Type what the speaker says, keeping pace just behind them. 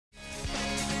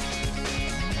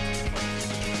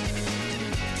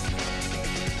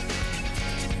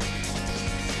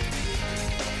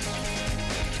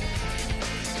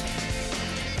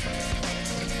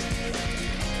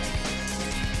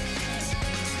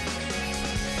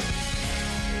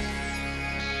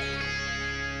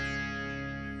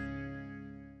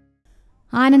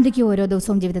ആനന്ദിക്ക് ഓരോ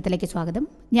ദിവസവും ജീവിതത്തിലേക്ക് സ്വാഗതം.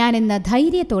 ഞാൻ ഇന്ന്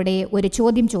ധൈര്യത്തോടെ ഒരു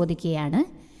ചോദ്യം ചോദിക്കുകയാണ്.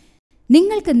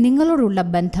 നിങ്ങൾക്ക് നിങ്ങളോടുള്ള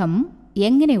ബന്ധം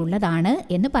എങ്ങനെയുള്ളതാണ്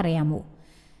എന്ന് പറയാമോ?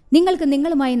 നിങ്ങൾക്ക്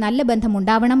നിങ്ങളുമായി നല്ല ബന്ധം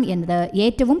ഉണ്ടാവണം എന്നത്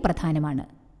ഏറ്റവും പ്രധാനമാണ്.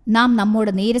 നാം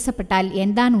നമ്മോട് നീരസപ്പെട്ടാൽ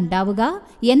എന്താണ് ഉണ്ടാവുക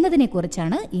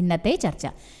എന്നതിനെക്കുറിച്ചാണ് ഇന്നത്തെ ചർച്ച.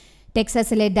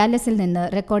 ടെക്സസിലെ ഡല്ലസിൽ നിന്ന്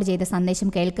റെക്കോർഡ് ചെയ്ത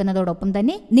സന്ദേശം കേൾക്കുന്നതോടൊപ്പം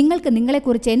തന്നെ നിങ്ങൾക്ക്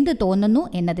നിങ്ങളെക്കുറിച്ച് എന്ത് തോന്നുന്നു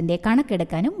എന്നതിൻ്റെ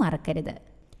കണക്കെടുക്കാനും മറക്കരുത്.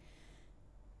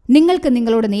 നിങ്ങൾക്ക്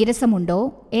നിങ്ങളോട് നീരസമുണ്ടോ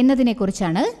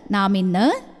എന്നതിനെക്കുറിച്ചാണ് നാം ഇന്ന്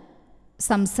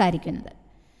സംസാരിക്കുന്നത്.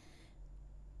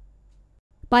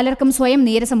 പലർക്കും സ്വയം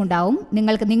നീരസമുണ്ടാവും.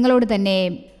 നിങ്ങൾക്ക് നിങ്ങളോട് തന്നെ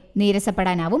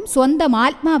നീരസപ്പെടാനാവും. സ്വന്തം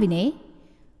ആത്മാവിനെ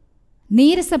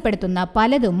നീരസപ്പെടുത്തുന്ന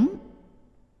പലതും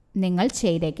നിങ്ങൾ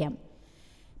ചെയ്തേക്കാം.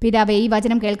 പിതാവേ, ഈ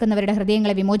വചനം കേൾക്കുന്നവരുടെ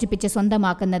ഹൃദയങ്ങളെ വിമോചിപ്പിച്ച്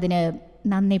സ്വന്തമാക്കുന്നതിന്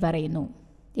നന്ദി പറയുന്നു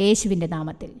യേശുവിൻ്റെ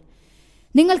നാമത്തിൽ.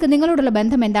 നിങ്ങൾക്ക് നിങ്ങളോടുള്ള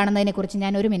ബന്ധം എന്താണെന്നതിനെക്കുറിച്ച്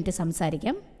ഞാൻ ഒരു മിനിറ്റ്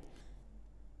സംസാരിക്കാം.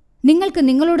 നിങ്ങൾക്ക്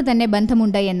നിങ്ങളോട് തന്നെ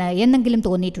ബന്ധമുണ്ട് എന്ന് എന്നെങ്കിലും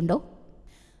തോന്നിയിട്ടുണ്ടോ?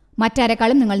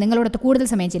 മറ്റാരെക്കാളും നിങ്ങൾ നിങ്ങളോടൊത്ത് കൂടുതൽ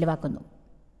സമയം ചിലവാക്കുന്നു.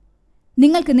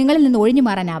 നിങ്ങൾക്ക് നിങ്ങളിൽ നിന്ന് ഒഴിഞ്ഞു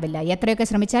മാറാനാവില്ല. എത്രയൊക്കെ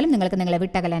ശ്രമിച്ചാലും നിങ്ങൾക്ക് നിങ്ങളെ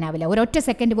വിട്ടകലാനാവില്ല. ഒരൊറ്റ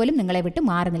സെക്കൻഡ് പോലും നിങ്ങളെ വിട്ട്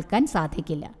മാറി നിൽക്കാൻ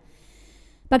സാധിക്കില്ല.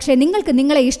 പക്ഷേ നിങ്ങൾക്ക്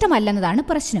നിങ്ങളെ ഇഷ്ടമല്ലെന്നതാണ്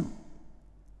പ്രശ്നം.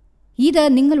 ഇത്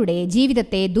നിങ്ങളുടെ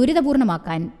ജീവിതത്തെ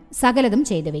ദുരിതപൂർണമാക്കാൻ സകലതും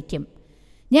ചെയ്തു വയ്ക്കും.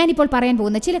 ഞാനിപ്പോൾ പറയാൻ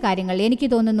പോകുന്ന ചില കാര്യങ്ങൾ എനിക്ക്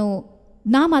തോന്നുന്നു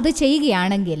നാം അത്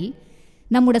ചെയ്യുകയാണെങ്കിൽ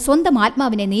നമ്മുടെ സ്വന്തം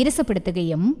ആത്മാവിനെ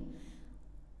നീരസപ്പെടുത്തുകയും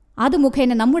അത്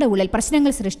മുഖേന നമ്മുടെ ഉള്ളിൽ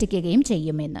പ്രശ്നങ്ങൾ സൃഷ്ടിക്കുകയും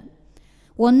ചെയ്യുമെന്ന്.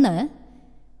 ഒന്ന്,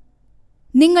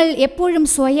 നിങ്ങൾ എപ്പോഴും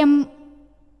സ്വയം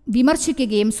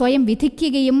വിമർശിക്കുകയും സ്വയം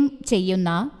വിധിക്കുകയും ചെയ്യുന്ന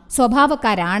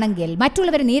സ്വഭാവക്കാരാണെങ്കിൽ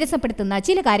മറ്റുള്ളവരെ നീരസപ്പെടുത്തുന്ന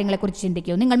ചില കാര്യങ്ങളെക്കുറിച്ച്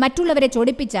ചിന്തിക്കൂ. നിങ്ങൾ മറ്റുള്ളവരെ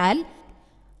ചൊടിപ്പിച്ചാൽ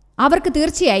അവർക്ക്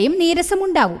തീർച്ചയായും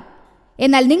നീരസമുണ്ടാവും.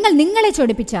 എന്നാൽ നിങ്ങൾ നിങ്ങളെ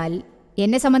ചൊടിപ്പിച്ചാൽ,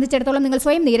 എന്നെ സംബന്ധിച്ചിടത്തോളം നിങ്ങൾ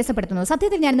സ്വയം നീരസപ്പെടുത്തുന്നു.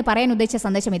 സത്യത്തിൽ ഞാനിന്ന് പറയാൻ ഉദ്ദേശിച്ച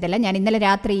സന്ദേശം ഇതല്ല. ഞാൻ ഇന്നലെ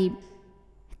രാത്രി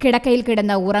കിടക്കയിൽ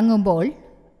കിടന്ന് ഉറങ്ങുമ്പോൾ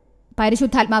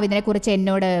പരിശുദ്ധാത്മാവ് ഇതിനെക്കുറിച്ച്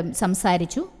എന്നോട്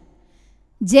സംസാരിച്ചു.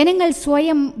 ജനങ്ങൾ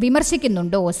സ്വയം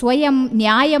വിമർശിക്കുന്നുണ്ടോ, സ്വയം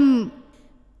ന്യായം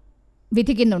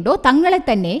വിധിക്കുന്നുണ്ടോ, തങ്ങളെ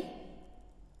തന്നെ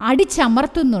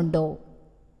അടിച്ചമർത്തുന്നുണ്ടോ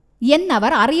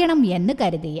എന്നവർ അറിയണം എന്ന്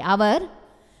കരുതി. അവർ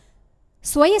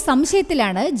സ്വയ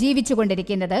സംശയത്തിലാണ് ജീവിച്ചു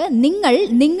കൊണ്ടിരിക്കുന്നത്. നിങ്ങൾ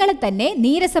നിങ്ങളെ തന്നെ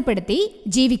നീരസപ്പെടുത്തി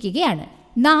ജീവിക്കുകയാണ്.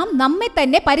 നാം നമ്മെ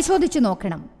തന്നെ പരിശോധിച്ചു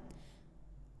നോക്കണം.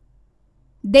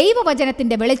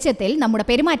 ദൈവവചനത്തിൻ്റെ വെളിച്ചത്തിൽ നമ്മുടെ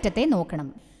പെരുമാറ്റത്തെ നോക്കണം.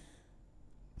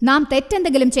 നാം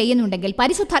തെറ്റെന്തെങ്കിലും ചെയ്യുന്നുണ്ടെങ്കിൽ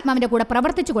പരിശുദ്ധാത്മാവിൻ്റെ കൂടെ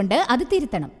പ്രവർത്തിച്ചുകൊണ്ട് അത്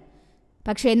തിരുത്തണം.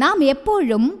 പക്ഷേ നാം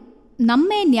എപ്പോഴും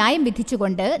നമ്മെ ന്യായം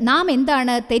വിധിച്ചുകൊണ്ട് നാം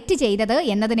എന്താണ് തെറ്റ് ചെയ്തത്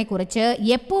എന്നതിനെക്കുറിച്ച്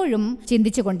എപ്പോഴും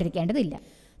ചിന്തിച്ചു കൊണ്ടിരിക്കേണ്ടതില്ല.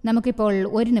 നമുക്കിപ്പോൾ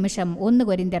ഒരു നിമിഷം 1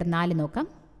 കൊരിന്ത്യർ 4 നോക്കാം.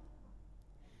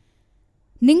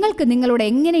 നിങ്ങൾക്ക് നിങ്ങളോട്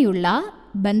എങ്ങനെയുള്ള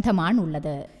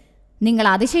ബന്ധമാണുള്ളത്? നിങ്ങൾ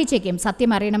അതിശയിച്ചേക്കും.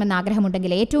 സത്യം അറിയണമെന്ന്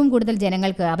ആഗ്രഹമുണ്ടെങ്കിൽ ഏറ്റവും കൂടുതൽ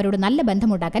ജനങ്ങൾക്ക് അവരോട് നല്ല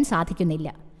ബന്ധമുണ്ടാക്കാൻ സാധിക്കുന്നില്ല.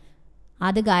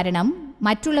 അത് കാരണം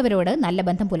മറ്റുള്ളവരോട് നല്ല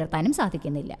ബന്ധം പുലർത്താനും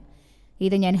സാധിക്കുന്നില്ല.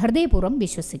 ഇത് ഞാൻ ഹൃദയപൂർവ്വം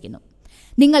വിശ്വസിക്കുന്നു.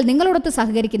 നിങ്ങൾ നിങ്ങളോടൊത്ത്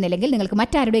സഹകരിക്കുന്നില്ലെങ്കിൽ നിങ്ങൾക്ക്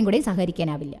മറ്റാരുടെയും കൂടെ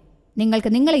സഹകരിക്കാനാവില്ല.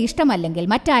 നിങ്ങൾക്ക് നിങ്ങളെ ഇഷ്ടമല്ലെങ്കിൽ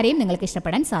മറ്റാരെയും നിങ്ങൾക്ക്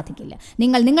ഇഷ്ടപ്പെടാൻ സാധിക്കില്ല.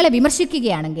 നിങ്ങൾ നിങ്ങളെ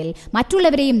വിമർശിക്കുകയാണെങ്കിൽ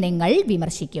മറ്റുള്ളവരെയും നിങ്ങൾ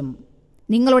വിമർശിക്കും.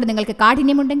 നിങ്ങളോട് നിങ്ങൾക്ക്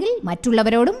കാഠിന്യമുണ്ടെങ്കിൽ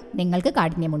മറ്റുള്ളവരോടും നിങ്ങൾക്ക്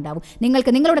കാഠിന്യമുണ്ടാവും.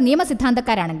 നിങ്ങൾക്ക് നിങ്ങളുടെ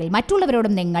നിയമസിദ്ധാന്തക്കാരാണെങ്കിൽ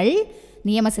മറ്റുള്ളവരോടും നിങ്ങൾ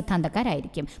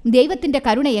നിയമസിദ്ധാന്തക്കാരായിരിക്കും. ദൈവത്തിൻ്റെ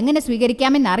കരുണ എങ്ങനെ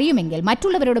സ്വീകരിക്കാമെന്ന് അറിയുമെങ്കിൽ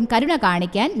മറ്റുള്ളവരോടും കരുണ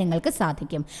കാണിക്കാൻ നിങ്ങൾക്ക്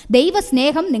സാധിക്കും.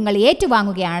 ദൈവസ്നേഹം നിങ്ങൾ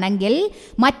ഏറ്റുവാങ്ങുകയാണെങ്കിൽ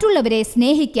മറ്റുള്ളവരെ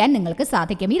സ്നേഹിക്കാൻ നിങ്ങൾക്ക്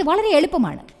സാധിക്കും. ഇത് വളരെ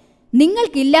എളുപ്പമാണ്.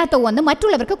 നിങ്ങൾക്കില്ലാത്ത ഒന്ന്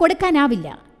മറ്റുള്ളവർക്ക് കൊടുക്കാനാവില്ല.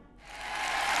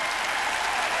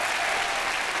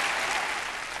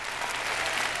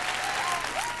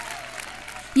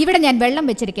 ഇവിടെ ഞാൻ വെള്ളം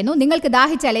വെച്ചിരിക്കുന്നു. നിങ്ങൾക്ക്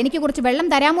ദാഹിച്ചാൽ എനിക്ക് കുറച്ച് വെള്ളം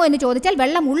തരാമോ എന്ന് ചോദിച്ചാൽ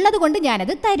വെള്ളം ഉള്ളത് കൊണ്ട്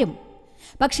ഞാനത് തരും.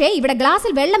 പക്ഷേ ഇവിടെ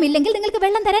ഗ്ലാസ്സിൽ വെള്ളമില്ലെങ്കിൽ നിങ്ങൾക്ക്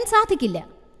വെള്ളം തരാൻ സാധിക്കില്ല.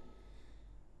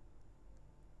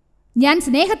 ഞാൻ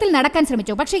സ്നേഹത്തിൽ നടക്കാൻ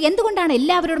ശ്രമിച്ചു. പക്ഷേ എന്തുകൊണ്ടാണ്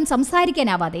എല്ലാവരോടും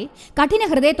സംസാരിക്കാനാവാതെ കഠിന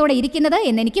ഹൃദയത്തോടെ ഇരിക്കുന്നത്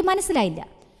എന്നെനിക്ക് മനസ്സിലായില്ല.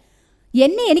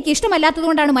 എനിക്ക്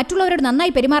ഇഷ്ടമല്ലാത്തതുകൊണ്ടാണ് മറ്റുള്ളവരോട്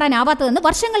നന്നായി പെരുമാറാനാവാത്തതെന്ന്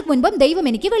വർഷങ്ങൾക്ക് മുൻപും ദൈവം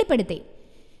എനിക്ക് വെളിപ്പെടുത്തി.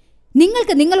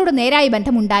 നിങ്ങൾക്ക് നിങ്ങളോട് നേരായ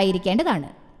ബന്ധമുണ്ടായിരിക്കേണ്ടതാണ്.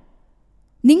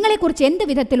 നിങ്ങളെക്കുറിച്ച് എന്ത്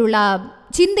വിധത്തിലുള്ള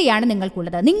ചിന്തയാണ്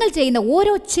നിങ്ങൾക്കുള്ളത്? നിങ്ങൾ ചെയ്യുന്ന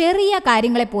ഓരോ ചെറിയ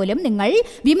കാര്യങ്ങളെപ്പോലും നിങ്ങൾ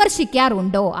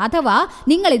വിമർശിക്കാറുണ്ടോ? അഥവാ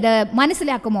നിങ്ങളിത്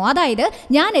മനസ്സിലാക്കുമോ? അതായത്,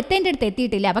 ഞാൻ എത്തേണ്ടടുത്ത്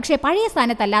എത്തിയിട്ടില്ല, പക്ഷേ പഴയ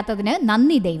സ്ഥാനത്തല്ലാത്തതിന്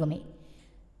നന്ദി ദൈവമേ.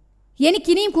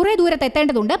 എനിക്കിനിയും കുറേ ദൂരത്ത്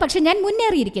എത്തേണ്ടതുണ്ട്, പക്ഷെ ഞാൻ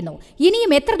മുന്നേറിയിരിക്കുന്നു.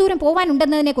 ഇനിയും എത്ര ദൂരം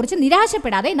പോകാനുണ്ടെന്നതിനെക്കുറിച്ച്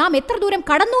നിരാശപ്പെടാതെ നാം എത്ര ദൂരം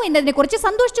കടന്നു എന്നതിനെക്കുറിച്ച്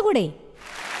സന്തോഷിച്ചുകൂടെ?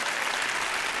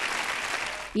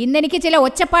 ഇന്നെനിക്ക് ചില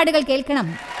ഒച്ചപ്പാടുകൾ കേൾക്കണം.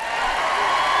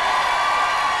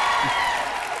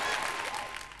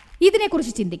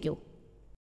 ഇതിനെക്കുറിച്ച് ചിന്തിക്കൂ.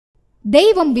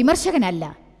 ദൈവം വിമർശകനല്ല.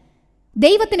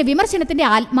 ദൈവത്തിന് വിമർശനത്തിൻ്റെ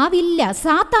ആത്മാവില്ല.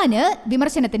 സാത്താന്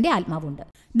വിമർശനത്തിൻ്റെ ആത്മാവുണ്ട്.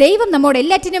 ദൈവം നമ്മോട്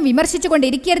എല്ലാറ്റിനും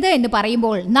വിമർശിച്ചുകൊണ്ടിരിക്കരുത് എന്ന്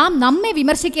പറയുമ്പോൾ നാം നമ്മെ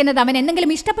വിമർശിക്കുന്നത് അവൻ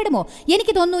എന്തെങ്കിലും ഇഷ്ടപ്പെടുമോ?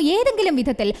 എനിക്ക് തോന്നുന്നു ഏതെങ്കിലും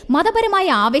വിധത്തിൽ മതപരമായ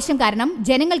ആവേശം കാരണം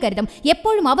ജനങ്ങൾ കരുതും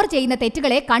എപ്പോഴും അവർ ചെയ്യുന്ന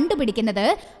തെറ്റുകളെ കണ്ടുപിടിക്കുന്നത്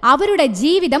അവരുടെ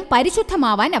ജീവിതം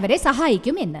പരിശുദ്ധമാവാൻ അവരെ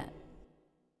സഹായിക്കും എന്ന്.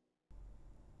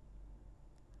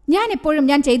 ഞാൻ എപ്പോഴും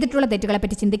ഞാൻ ചെയ്തിട്ടുള്ള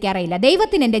തെറ്റുകളെപ്പറ്റി ചിന്തിക്കാറില്ല.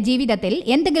 ദൈവത്തിന് എൻ്റെ ജീവിതത്തിൽ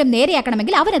എന്തെങ്കിലും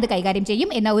നേരെയാക്കണമെങ്കിൽ അവനത് കൈകാര്യം ചെയ്യും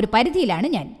എന്ന ഒരു പരിധിയിലാണ്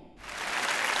ഞാൻ.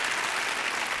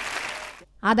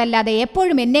 അതല്ലാതെ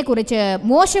എപ്പോഴും എന്നെക്കുറിച്ച്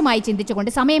മോശമായി ചിന്തിച്ചുകൊണ്ട്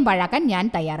സമയം പാഴാക്കാൻ ഞാൻ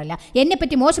തയ്യാറല്ല.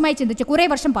 എന്നെപ്പറ്റി മോശമായി ചിന്തിച്ച് കുറേ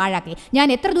വർഷം പാഴാക്കി ഞാൻ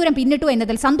എത്ര ദൂരം പിന്നിട്ടു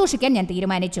എന്നതിൽ സന്തോഷിക്കാൻ ഞാൻ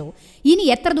തീരുമാനിച്ചു. ഇനി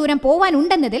എത്ര ദൂരം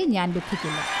പോവാനുണ്ടെന്നതിൽ ഞാൻ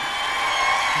ദുഃഖിക്കില്ല.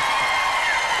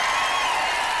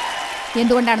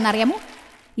 എന്തുകൊണ്ടാണെന്ന് അറിയാമോ?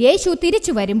 യേശു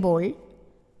തിരിച്ചു വരുമ്പോൾ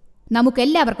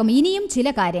നമുക്കെല്ലാവർക്കും ഇനിയും ചില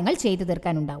കാര്യങ്ങൾ ചെയ്തു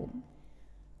തീർക്കാനുണ്ടാവും.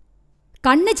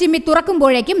 കണ്ണ് ചിമ്മി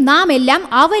തുറക്കുമ്പോഴേക്കും നാം എല്ലാം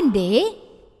അവൻ്റെ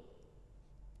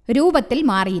രൂപത്തിൽ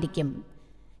മാറിയിരിക്കും.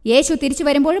 യേശു തിരിച്ചു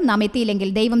വരുമ്പോഴും നാം എത്തിയില്ലെങ്കിൽ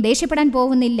ദൈവം ദേഷ്യപ്പെടാൻ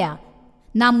പോകുന്നില്ല.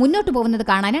 നാം മുന്നോട്ട് പോകുന്നത്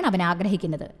കാണാനാണ് അവൻ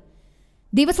ആഗ്രഹിക്കുന്നത്.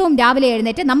 ദിവസവും രാവിലെ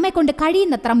എഴുന്നേറ്റ് നമ്മെക്കൊണ്ട്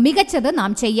കഴിയുന്നത്ര മികച്ചത്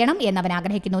നാം ചെയ്യണം എന്നവൻ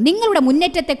ആഗ്രഹിക്കുന്നു. നിങ്ങളുടെ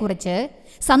മുന്നേറ്റത്തെക്കുറിച്ച്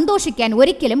സന്തോഷിക്കാൻ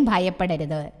ഒരിക്കലും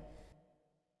ഭയപ്പെടരുത്.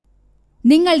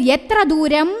 നിങ്ങൾ എത്ര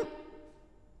ദൂരം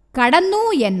കടന്നു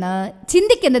എന്ന്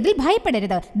ചിന്തിക്കുന്നതിൽ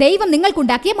ഭയപ്പെടരുത്. ദൈവം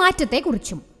നിങ്ങൾക്കുണ്ടാക്കിയ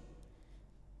മാറ്റത്തെക്കുറിച്ചും.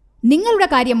 നിങ്ങളുടെ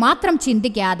കാര്യം മാത്രം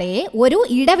ചിന്തിക്കാതെ ഒരു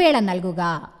ഇടവേള നൽകുക.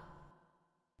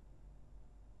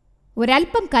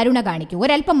 ഒരൽപ്പം കരുണ കാണിക്കൂ,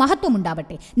 ഒരൽപ്പം മഹത്വം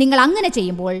ഉണ്ടാവട്ടെ. നിങ്ങൾ അങ്ങനെ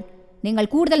ചെയ്യുമ്പോൾ നിങ്ങൾ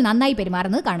കൂടുതൽ നന്നായി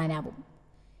പെരുമാറുന്നത് കാണാനാവും.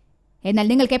 എന്നാൽ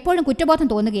നിങ്ങൾക്ക് എപ്പോഴും കുറ്റബോധം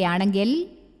തോന്നുകയാണെങ്കിൽ,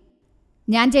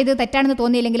 ഞാൻ ചെയ്തത് തെറ്റാണെന്ന്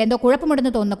തോന്നിയില്ലെങ്കിൽ എന്തോ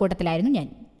കുഴപ്പമുണ്ടെന്ന് തോന്നുന്ന കൂട്ടത്തിലായിരുന്നു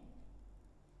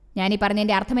ഞാനീ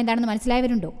പറഞ്ഞതിൻ്റെ അർത്ഥം എന്താണെന്ന്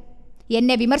മനസ്സിലായവരുണ്ടോ?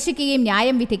 എന്നെ വിമർശിക്കുകയും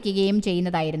ന്യായം വിധിക്കുകയും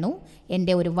ചെയ്യുന്നതായിരുന്നു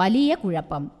എൻ്റെ ഒരു വലിയ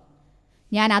കുഴപ്പം.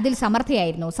 ഞാൻ അതിൽ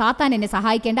സമർത്ഥയായിരുന്നു. സാത്താൻ എന്നെ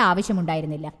സഹായിക്കേണ്ട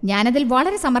ആവശ്യമുണ്ടായിരുന്നില്ല. ഞാനതിൽ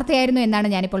വളരെ സമർത്ഥയായിരുന്നു എന്നാണ്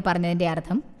ഞാനിപ്പോൾ പറഞ്ഞതിൻ്റെ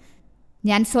അർത്ഥം.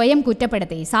 ഞാൻ സ്വയം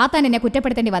കുറ്റപ്പെടുത്തി. സാത്താൻ എന്നെ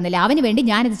കുറ്റപ്പെടുത്തേണ്ടി വന്നില്ല. അവന് വേണ്ടി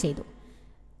ഞാനത് ചെയ്തു.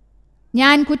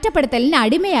 ഞാൻ കുറ്റപ്പെടുത്തലിന്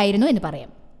അടിമയായിരുന്നു എന്ന്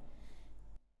പറയാം.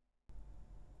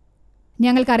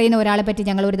 ഞങ്ങൾക്കറിയുന്ന ഒരാളെ പറ്റി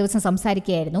ഞങ്ങൾ ഒരു ദിവസം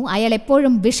സംസാരിക്കുകയായിരുന്നു. അയാൾ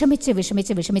എപ്പോഴും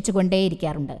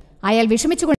വിഷമിച്ചുകൊണ്ടേയിരിക്കാറുണ്ട്. അയാൾ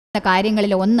വിഷമിച്ചുകൊണ്ടിരുന്ന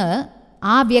കാര്യങ്ങളിൽ ഒന്ന്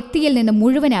ആ വ്യക്തിയിൽ നിന്ന്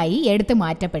മുഴുവനായി എടുത്തു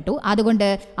മാറ്റപ്പെട്ടു. അതുകൊണ്ട്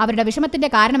അവരുടെ വിഷമത്തിൻ്റെ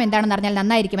കാരണം എന്താണെന്ന് അറിഞ്ഞാൽ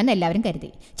നന്നായിരിക്കുമെന്ന് എല്ലാവരും കരുതി.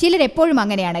 ചിലരെപ്പോഴും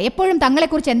അങ്ങനെയാണ്. എപ്പോഴും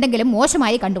തങ്ങളെക്കുറിച്ച് എന്തെങ്കിലും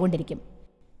മോശമായി കണ്ടുകൊണ്ടിരിക്കും.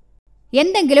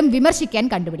 എന്തെങ്കിലും വിമർശിക്കാൻ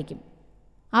കണ്ടുപിടിക്കും.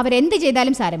 അവരെന്ത്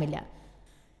ചെയ്താലും സാരമില്ല.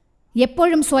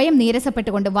 എപ്പോഴും സ്വയം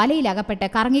നീരസപ്പെട്ടുകൊണ്ട് വലയിലകപ്പെട്ട്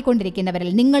കറങ്ങിക്കൊണ്ടിരിക്കുന്നവരിൽ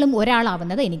നിങ്ങളും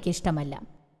ഒരാളാവുന്നത് എനിക്കിഷ്ടമല്ല.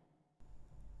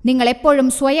 നിങ്ങളെപ്പോഴും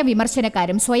സ്വയം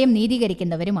വിമർശനക്കാരും സ്വയം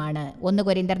നീതീകരിക്കുന്നവരുമാണ്. 1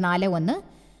 കൊരിന്ത്യർ 4:1.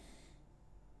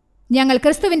 ഞങ്ങൾ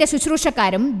ക്രിസ്തുവിൻ്റെ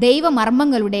ശുശ്രൂഷക്കാരും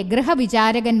ദൈവമർമ്മങ്ങളുടെ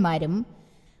ഗൃഹവിചാരകന്മാരും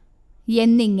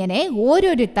എന്നിങ്ങനെ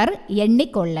ഓരോരുത്തർ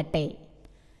എണ്ണിക്കൊള്ളട്ടെ.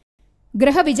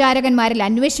 ഗൃഹവിചാരകന്മാരിൽ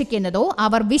അന്വേഷിക്കുന്നതോ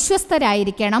അവർ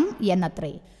വിശ്വസ്തരായിരിക്കണം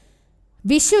എന്നത്രേ,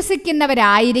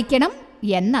 വിശ്വസിക്കുന്നവരായിരിക്കണം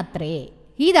എന്നത്രേ.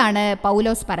 ഇതാണ്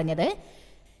പൗലോസ് പറഞ്ഞത്.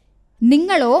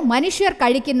 നിങ്ങളോ മനുഷ്യർ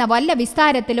കഴിക്കുന്ന വല്ല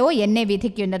വിസ്താരത്തിലോ എന്നെ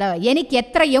വിധിക്കുന്നത് എനിക്ക്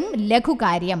എത്രയും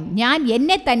ലഘുകാര്യം. ഞാൻ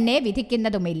എന്നെ തന്നെ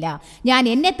വിധിക്കുന്നതുമില്ല. ഞാൻ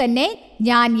എന്നെ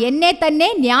തന്നെ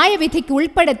ന്യായവിധിക്ക്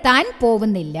ഉൾപ്പെടുത്താൻ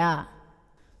പോവുന്നില്ല.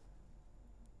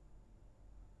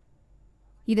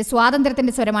 ഇത്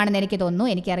സ്വാതന്ത്ര്യത്തിൻ്റെ സ്വരമാണെന്ന് എനിക്ക് തോന്നുന്നു,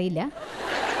 എനിക്കറിയില്ല.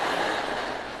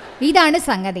 ഇതാണ്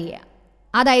സംഗതി.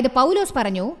 അതായത് പൗലോസ്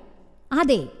പറഞ്ഞു,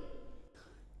 അതെ,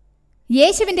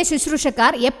 യേശുവിൻ്റെ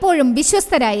ശുശ്രൂഷക്കാർ എപ്പോഴും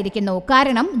വിശ്വസ്തരായിരിക്കുന്നു.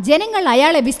 കാരണം ജനങ്ങൾ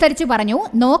അയാളെ വിസ്തരിച്ചു പറഞ്ഞു,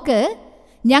 നോക്ക്,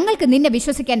 ഞങ്ങൾക്ക് നിന്നെ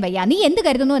വിശ്വസിക്കാൻ വയ്യ, നീ എന്ത്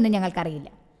കരുതുന്നു എന്ന് ഞങ്ങൾക്കറിയില്ല.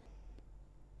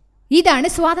 ഇതാണ്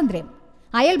സ്വാതന്ത്ര്യം.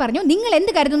 അയാൾ പറഞ്ഞു, നിങ്ങൾ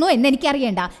എന്ത് കരുതുന്നു എന്ന്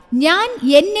എനിക്കറിയേണ്ട, ഞാൻ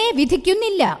എന്നെ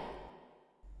വിധിക്കുന്നില്ല.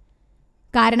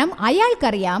 കാരണം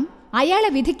അയാൾക്കറിയാം അയാളെ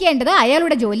വിധിക്കേണ്ടത്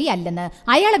അയാളുടെ ജോലി അല്ലെന്ന്,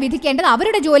 അയാളെ വിധിക്കേണ്ടത്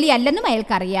അവരുടെ ജോലി അല്ലെന്നും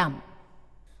അയാൾക്കറിയാം.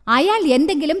 അയാൾ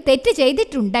എന്തെങ്കിലും തെറ്റ്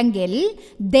ചെയ്തിട്ടുണ്ടെങ്കിൽ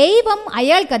ദൈവം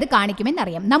അയാൾക്കത്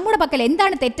കാണിക്കുമെന്നറിയാം. നമ്മുടെ പക്കൽ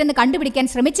എന്താണ് തെറ്റെന്ന് കണ്ടുപിടിക്കാൻ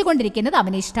ശ്രമിച്ചുകൊണ്ടിരിക്കുന്നത്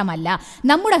അവന് ഇഷ്ടമല്ല.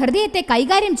 നമ്മുടെ ഹൃദയത്തെ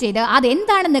കൈകാര്യം ചെയ്ത്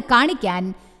അതെന്താണെന്ന് കാണിക്കാൻ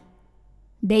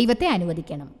ദൈവത്തെ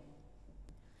അനുവദിക്കണം.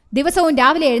 ദിവസവും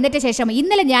രാവിലെ എഴുന്നേറ്റ ശേഷം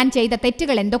ഇന്നലെ ഞാൻ ചെയ്ത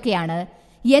തെറ്റുകൾ എന്തൊക്കെയാണ്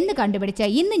എന്ന് കണ്ടുപിടിച്ച്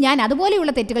ഇന്ന് ഞാൻ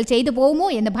അതുപോലെയുള്ള തെറ്റുകൾ ചെയ്തു പോകുമോ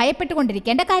എന്ന്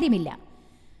ഭയപ്പെട്ടുകൊണ്ടിരിക്കേണ്ട കാര്യമില്ല.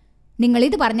 നിങ്ങൾ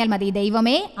ഇത് പറഞ്ഞാൽ മതി,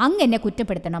 ദൈവമേ, അങ്ങ് എന്നെ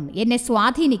കുറ്റപ്പെടുത്തണം, എന്നെ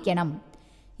സ്വാധീനിക്കണം,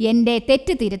 എൻ്റെ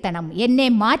തെറ്റ് തിരുത്തണം, എന്നെ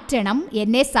മാറ്റണം,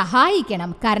 എന്നെ സഹായിക്കണം.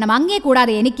 കാരണം അങ്ങേ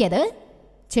കൂടാതെ എനിക്കത്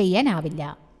ചെയ്യാനാവില്ല.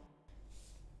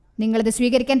 നിങ്ങളിത്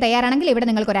സ്വീകരിക്കാൻ തയ്യാറാണെങ്കിൽ ഇവിടെ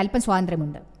നിങ്ങൾക്കൊരല്പം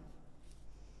സ്വാതന്ത്ര്യമുണ്ട്.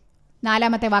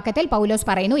 4-ാമത്തെ വാക്യത്തിൽ പൗലോസ്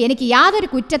പറയുന്നു, എനിക്ക് യാതൊരു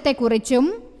കുറ്റത്തെക്കുറിച്ചും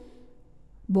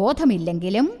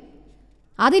ബോധമില്ലെങ്കിലും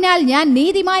അതിനാൽ ഞാൻ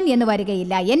നീതിമാൻ എന്ന്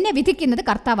വരികയില്ല. എന്നെ വിധിക്കുന്നത്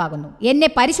കർത്താവാകുന്നു. എന്നെ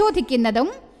പരിശോധിക്കുന്നതും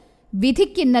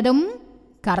വിധിക്കുന്നതും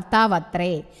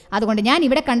കർത്താവത്രേ. അതുകൊണ്ട് ഞാൻ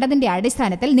ഇവിടെ കണ്ടതിൻ്റെ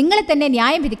അടിസ്ഥാനത്തിൽ നിങ്ങളെ തന്നെ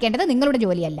ന്യായം വിധിക്കേണ്ടത് നിങ്ങളുടെ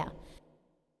ജോലിയല്ല.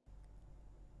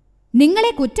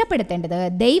 നിങ്ങളെ കുറ്റപ്പെടുത്തേണ്ടത്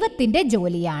ദൈവത്തിൻ്റെ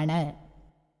ജോലിയാണ്.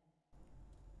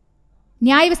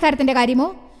 ന്യായവിസ്താരത്തിൻ്റെ കാര്യമോ?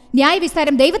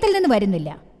 ന്യായവിസ്താരം ദൈവത്തിൽ നിന്ന്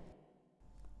വരുന്നില്ല.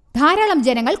 ധാരാളം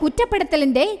ജനങ്ങൾ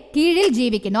കുറ്റപ്പെടുത്തലിൻ്റെ കീഴിൽ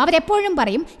ജീവിക്കുന്നു. അവരെപ്പോഴും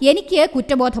പറയും, എനിക്ക്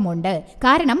കുറ്റബോധമുണ്ട്.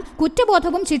 കാരണം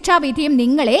കുറ്റബോധവും ശിക്ഷാവിധിയും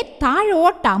നിങ്ങളെ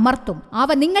താഴോട്ടമർത്തും. അവ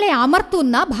നിങ്ങളെ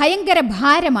അമർത്തുന്ന ഭയങ്കര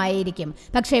ഭാരമായിരിക്കും.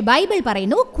 പക്ഷേ ബൈബിൾ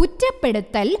പറയുന്നു,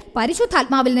 കുറ്റപ്പെടുത്തൽ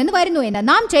പരിശുദ്ധാത്മാവിൽ നിന്ന് വരുന്നു എന്ന്.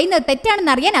 നാം ചെയ്യുന്നത്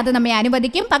തെറ്റാണെന്ന് അറിയാൻ അത് നമ്മെ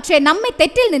അനുവദിക്കും. പക്ഷേ നമ്മെ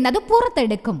തെറ്റിൽ നിന്നത്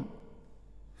പുറത്തെടുക്കും.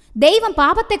 ദൈവം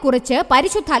പാപത്തെക്കുറിച്ച്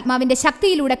പരിശുദ്ധാത്മാവിന്റെ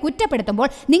ശക്തിയിലൂടെ കുറ്റപ്പെടുത്തുമ്പോൾ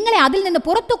നിങ്ങളെ അതിൽ നിന്ന്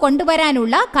പുറത്തു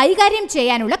കൊണ്ടുവരാനുള്ള, കൈകാര്യം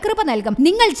ചെയ്യാനുള്ള കൃപ നൽകും.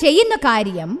 നിങ്ങൾ ചെയ്യുന്ന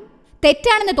കാര്യം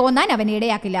തെറ്റാണെന്ന് തോന്നാൻ അവൻ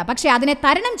ഇടയാക്കില്ല. പക്ഷെ അതിനെ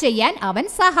തരണം ചെയ്യാൻ അവൻ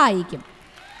സഹായിക്കും.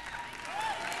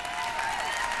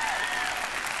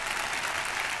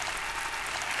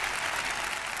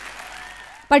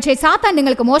 പക്ഷേ സാത്താൻ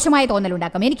നിങ്ങൾക്ക് മോശമായ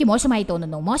തോന്നലുണ്ടാക്കും. എനിക്ക് മോശമായി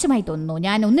തോന്നുന്നു,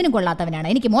 ഞാൻ ഒന്നിനും കൊള്ളാത്തവനാണ്,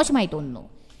 എനിക്ക് മോശമായി തോന്നുന്നു.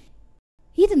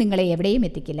 ഇത് നിങ്ങളെ എവിടെയും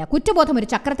എത്തിക്കില്ല. കുറ്റബോധം ഒരു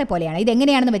ചക്രത്തെ പോലെയാണ്.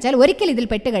 ഇതെങ്ങനെയാണെന്ന് വെച്ചാൽ, ഒരിക്കൽ ഇതിൽ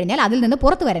പെട്ടുകഴിഞ്ഞാൽ അതിൽ നിന്ന്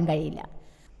പുറത്തു വരാൻ കഴിയില്ല.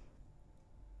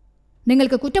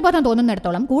 നിങ്ങൾക്ക് കുറ്റബോധം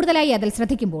തോന്നുന്നിടത്തോളം കൂടുതലായി അതിൽ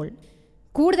ശ്രദ്ധിക്കുമ്പോൾ,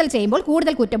 കൂടുതൽ ചെയ്യുമ്പോൾ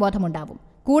കൂടുതൽ കുറ്റബോധം ഉണ്ടാവും.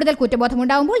 കൂടുതൽ കുറ്റബോധം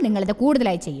ഉണ്ടാവുമ്പോൾ നിങ്ങളിത്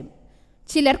കൂടുതലായി ചെയ്യും.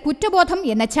 ചിലർ കുറ്റബോധം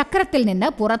എന്ന ചക്രത്തിൽ നിന്ന്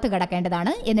പുറത്തു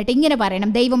കടക്കേണ്ടതാണ്. എന്നിട്ട് ഇങ്ങനെ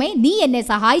പറയണം, ദൈവമേ, നീ എന്നെ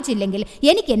സഹായിച്ചില്ലെങ്കിൽ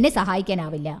എനിക്ക് എന്നെ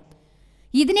സഹായിക്കാനാവില്ല.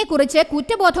 ഇതിനെക്കുറിച്ച്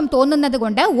കുറ്റബോധം തോന്നുന്നത്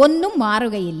കൊണ്ട് ഒന്നും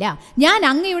മാറുകയില്ല. ഞാൻ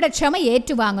അങ്ങയുടെ ക്ഷമ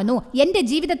ഏറ്റുവാങ്ങുന്നു. എൻ്റെ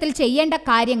ജീവിതത്തിൽ ചെയ്യേണ്ട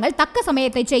കാര്യങ്ങൾ തക്ക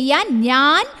സമയത്ത് ചെയ്യാൻ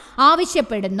ഞാൻ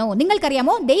ആവശ്യപ്പെടുന്നു.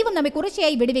 നിങ്ങൾക്കറിയാമോ, ദൈവം നമ്മെ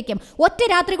കുറച്ചായി വിടുവിക്കും. ഒറ്റ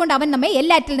രാത്രി കൊണ്ട് അവൻ നമ്മെ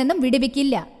എല്ലാറ്റിൽ നിന്നും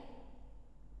വിടുവിക്കില്ല.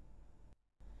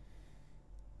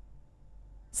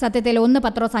 സത്യത്തിൽ 1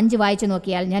 പത്രോസ് 5 വായിച്ചു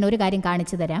നോക്കിയാൽ ഞാൻ ഒരു കാര്യം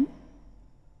കാണിച്ചു തരാം.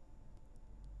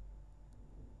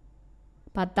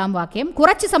 10-ാം വാക്യം,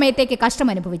 കുറച്ചു സമയത്തേക്ക് കഷ്ടം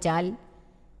അനുഭവിച്ചാൽ,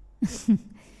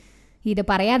 ഇത്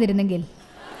പറയാതിരുന്നെങ്കിൽ,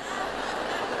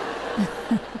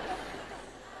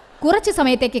 കുറച്ചു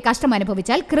സമയത്തേക്ക് കഷ്ടം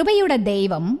അനുഭവിച്ചാൽ കൃപയുടെ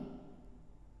ദൈവം,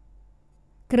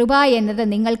 കൃപ എന്നത്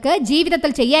നിങ്ങൾക്ക്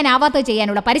ജീവിതത്തിൽ ചെയ്യാനാവാത്തത്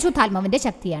ചെയ്യാനുള്ള പരിശുദ്ധാത്മാവിന്റെ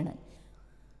ശക്തിയാണ്.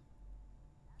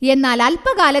 എന്നാൽ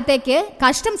അല്പകാലത്തേക്ക്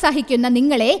കഷ്ടം സഹിക്കുന്ന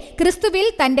നിങ്ങളെ ക്രിസ്തുവിൽ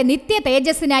തന്റെ നിത്യ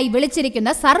തേജസ്സിനായി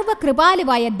വിളിച്ചിരിക്കുന്ന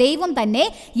സർവ്വകൃപാലുവായ ദൈവം തന്നെ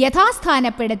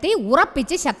യഥാസ്ഥാനപ്പെടുത്തി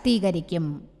ഉറപ്പിച്ച് ശക്തീകരിക്കും.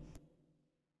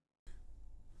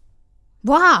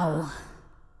 വാവ്!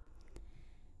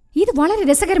 ഇത് വളരെ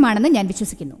രസകരമാണെന്ന് ഞാൻ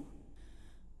വിശ്വസിക്കുന്നു.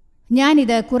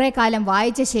 ഞാനിത് കുറെ കാലം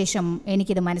വായിച്ച ശേഷം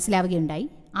എനിക്കിത് മനസ്സിലാവുകയുണ്ടായി.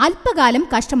 അല്പകാലം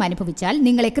കഷ്ടം അനുഭവിച്ചാൽ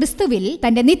നിങ്ങളെ ക്രിസ്തുവിൽ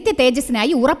തന്റെ നിത്യ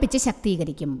തേജസ്സിനായി ഉറപ്പിച്ച്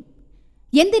ശക്തീകരിക്കും.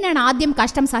 എന്തിനാണ് ആദ്യം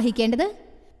കഷ്ടം സഹിക്കേണ്ടത്?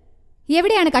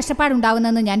 എവിടെയാണ്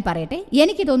കഷ്ടപ്പാടുണ്ടാവുന്നതെന്ന് ഞാൻ പറയട്ടെ.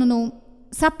 എനിക്ക് തോന്നുന്നു,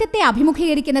 സത്യത്തെ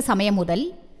അഭിമുഖീകരിക്കുന്ന സമയം മുതൽ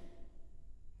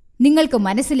നിങ്ങൾക്ക്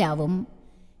മനസ്സിലാവും,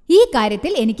 ഈ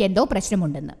കാര്യത്തിൽ എനിക്കെന്തോ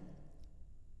പ്രശ്നമുണ്ടെന്ന്.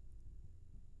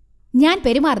 ഞാൻ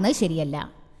പെരുമാറുന്നത് ശരിയല്ല,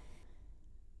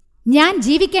 ഞാൻ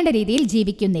ജീവിക്കേണ്ട രീതിയിൽ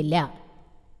ജീവിക്കുന്നില്ല.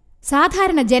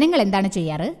 സാധാരണ ജനങ്ങൾ എന്താണ്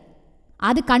ചെയ്യാറ്?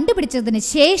 അത് കണ്ടുപിടിച്ചതിന്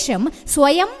ശേഷം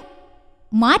സ്വയം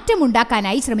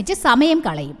മാറ്റമുണ്ടാക്കാനായി ശ്രമിച്ച് സമയം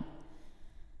കളയും.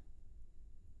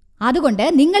 അതുകൊണ്ട്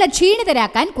നിങ്ങളെ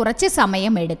ക്ഷീണിതരാക്കാൻ കുറച്ച്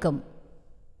സമയം എടുക്കും.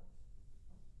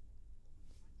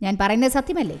 ഞാൻ പറയുന്നത്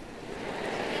സത്യമല്ലേ?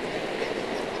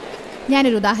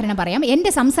 ഞാനൊരു ഉദാഹരണം പറയാം.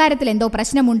 എൻ്റെ സംസാരത്തിൽ എന്തോ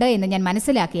പ്രശ്നമുണ്ട് എന്ന് ഞാൻ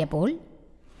മനസ്സിലാക്കിയപ്പോൾ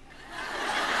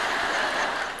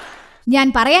ഞാൻ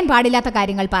പറയാൻ പാടില്ലാത്ത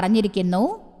കാര്യങ്ങൾ പറഞ്ഞിരിക്കുന്നു.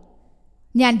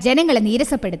 ഞാൻ ജനങ്ങളെ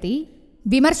നീരസപ്പെടുത്തി,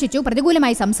 വിമർശിച്ചു,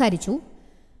 പ്രതികൂലമായി സംസാരിച്ചു.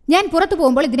 ഞാൻ പുറത്തു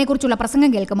പോകുമ്പോൾ ഇതിനെക്കുറിച്ചുള്ള പ്രസംഗം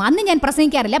കേൾക്കും. അന്ന് ഞാൻ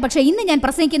പ്രസംഗിക്കാറില്ല. പക്ഷേ ഇന്ന് ഞാൻ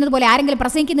പ്രസംഗിക്കുന്നത് പോലെ ആരെങ്കിലും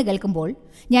പ്രസംഗിക്കുന്നത് കേൾക്കുമ്പോൾ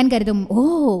ഞാൻ കരുതും, ഓ,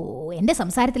 എൻ്റെ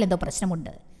സംസാരത്തിൽ എന്തോ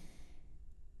പ്രശ്നമുണ്ട്,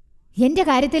 എൻ്റെ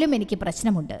കാര്യത്തിലും എനിക്ക്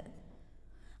പ്രശ്നമുണ്ട്.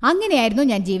 അങ്ങനെയായിരുന്നു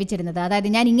ഞാൻ ജീവിച്ചിരുന്നത്. അതായത്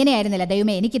ഞാൻ ഇങ്ങനെയായിരുന്നില്ല,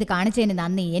 ദൈവമേ എനിക്കിത് കാണിച്ചതിന്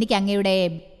നന്ദി, എനിക്ക് അങ്ങയുടെ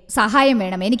സഹായം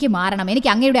വേണം, എനിക്ക് മാറണം, എനിക്ക്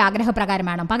അങ്ങയുടെ ആഗ്രഹപ്രകാരം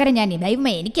വേണം. പകരം ഞാൻ,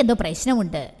 ദൈവമേ എനിക്കെന്തോ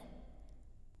പ്രശ്നമുണ്ട്.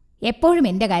 എപ്പോഴും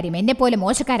എൻ്റെ കാര്യം, എന്നെപ്പോലെ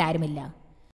മോശക്കാരാരുമില്ല.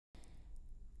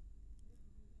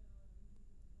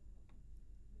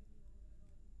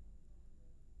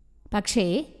 പക്ഷേ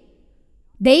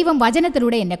ദൈവം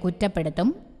വചനത്തിലൂടെ എന്നെ കുറ്റപ്പെടുത്തും.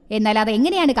 എന്നാൽ അത്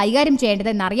എങ്ങനെയാണ് കൈകാര്യം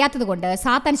ചെയ്യേണ്ടതെന്ന് അറിയാത്തത് കൊണ്ട്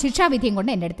സാത്താൻ ശിക്ഷാവിധിയും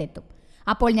കൊണ്ട് എൻ്റെ അടുത്തെത്തും.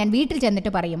 അപ്പോൾ ഞാൻ വീട്ടിൽ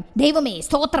ചെന്നിട്ട് പറയും, ദൈവമേ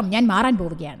സ്തോത്രം, ഞാൻ മാറാൻ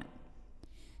പോവുകയാണ്.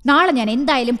 നാളെ ഞാൻ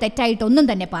എന്തായാലും തെറ്റായിട്ടൊന്നും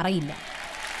തന്നെ പറയില്ല.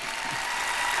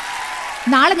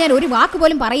 നാളെ ഞാൻ ഒരു വാക്ക്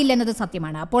പോലും പറയില്ലെന്നത്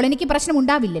സത്യമാണ്. അപ്പോൾ എനിക്ക് പ്രശ്നം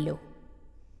ഉണ്ടാവില്ലല്ലോ.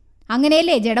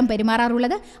 അങ്ങനെയല്ലേ ജഡം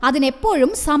പെരുമാറാറുള്ളത്?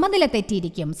 അതിനെപ്പോഴും സമനില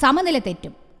തെറ്റിയിരിക്കും. സമനില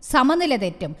തെറ്റും.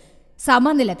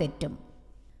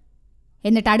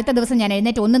 എന്നിട്ട് അടുത്ത ദിവസം ഞാൻ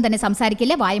എഴുന്നേറ്റ് ഒന്നും തന്നെ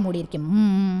സംസാരിക്കില്ല, വായ മൂടിയിരിക്കും.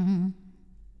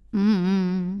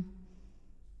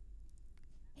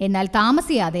 എന്നാൽ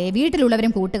താമസിയാതെ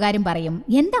വീട്ടിലുള്ളവരും കൂട്ടുകാരും പറയും,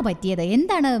 എന്താ പറ്റിയത്,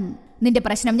 എന്താണ് നിന്റെ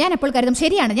പ്രശ്നം? ഞാൻ അപ്പോൾ കരുതും,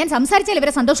 ശരിയാണ്, ഞാൻ സംസാരിച്ചാൽ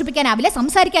ഇവരെ സന്തോഷിപ്പിക്കാനാവില്ല,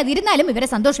 സംസാരിക്കാതിരുന്നാലും ഇവരെ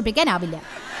സന്തോഷിപ്പിക്കാനാവില്ല.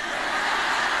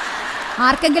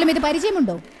 ആർക്കെങ്കിലും ഇത്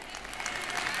പരിചയമുണ്ടോ?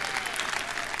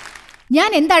 ഞാൻ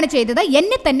എന്താണ് ചെയ്തത്?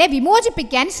 എന്നെ തന്നെ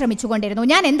വിമോചിപ്പിക്കാൻ ശ്രമിച്ചുകൊണ്ടിരുന്നു.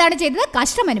 ഞാൻ എന്താണ് ചെയ്തത്?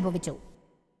 കഷ്ടം അനുഭവിച്ചു.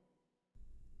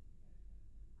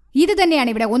 ഇത് തന്നെയാണ്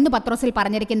ഇവിടെ 1 പത്രോസിൽ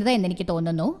പറഞ്ഞിരിക്കുന്നത് എന്നെനിക്ക്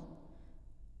തോന്നുന്നു.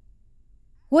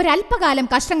 ഒരല്പകാലം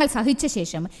കഷ്ടങ്ങൾ സഹിച്ച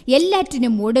ശേഷം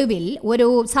എല്ലാറ്റിനും ഒടുവിൽ ഒരു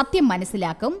സത്യം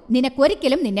മനസ്സിലാക്കും: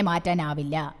 നിനക്കൊരിക്കലും നിന്നെ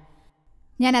മാറ്റാനാവില്ല.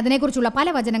 ഞാൻ അതിനെക്കുറിച്ചുള്ള പല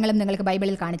വചനങ്ങളും നിങ്ങൾക്ക്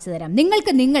ബൈബിളിൽ കാണിച്ചു തരാം.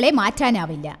 നിങ്ങൾക്ക് നിങ്ങളെ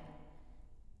മാറ്റാനാവില്ല.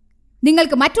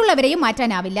 നിങ്ങൾക്ക് മറ്റുള്ളവരെയും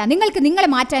മാറ്റാനാവില്ല. നിങ്ങൾക്ക് നിങ്ങളെ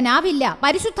മാറ്റാനാവില്ല.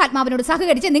 പരിശുദ്ധാത്മാവിനോട്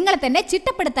സഹകരിച്ച് നിങ്ങളെ തന്നെ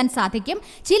ചിട്ടപ്പെടുത്താൻ സാധിക്കും.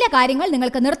 ചില കാര്യങ്ങൾ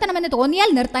നിങ്ങൾക്ക് നിർത്തണമെന്ന്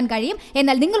തോന്നിയാൽ നിർത്താൻ കഴിയും.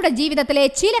 എന്നാൽ നിങ്ങളുടെ ജീവിതത്തിലെ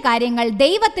ചില കാര്യങ്ങൾ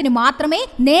ദൈവത്തിന് മാത്രമേ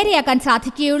നേരെയാക്കാൻ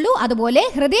സാധിക്കുകയുള്ളൂ. അതുപോലെ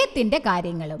ഹൃദയത്തിൻ്റെ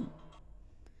കാര്യങ്ങളും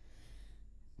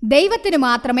ദൈവത്തിന്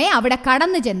മാത്രമേ അവിടെ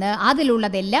കടന്നു ചെന്ന്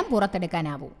അതിലുള്ളതെല്ലാം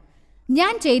പുറത്തെടുക്കാനാവൂ.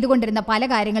 ഞാൻ ചെയ്തുകൊണ്ടിരുന്ന പല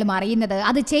കാര്യങ്ങളും അറിയുന്നത്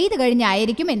അത് ചെയ്തു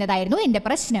കഴിഞ്ഞായിരിക്കും എന്നതായിരുന്നു എൻ്റെ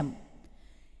പ്രശ്നം.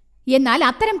 എന്നാൽ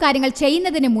അത്തരം കാര്യങ്ങൾ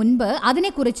ചെയ്യുന്നതിന് മുൻപ്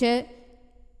അതിനെക്കുറിച്ച്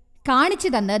കാണിച്ചു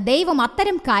തന്ന് ദൈവം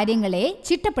അത്തരം കാര്യങ്ങളെ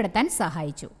ചിട്ടപ്പെടുത്താൻ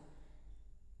സഹായിച്ചു.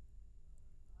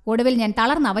 ഒടുവിൽ ഞാൻ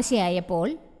തളർന്ന അവശയായപ്പോൾ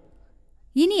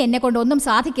ഇനി എന്നെക്കൊണ്ട് ഒന്നും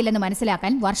സാധിക്കില്ലെന്ന്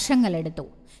മനസ്സിലാക്കാൻ വർഷങ്ങളെടുത്തു.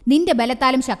 നിന്റെ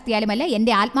ബലത്താലും ശക്തിയാലുമല്ല,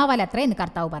 എൻ്റെ ആത്മാവാലത്രേ എന്ന്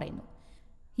കർത്താവ് പറയുന്നു.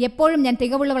 എപ്പോഴും ഞാൻ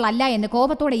തികവുള്ളവളല്ല എന്ന്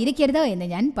കോപത്തോടെ ഇരിക്കരുത് എന്ന്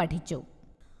ഞാൻ പഠിച്ചു.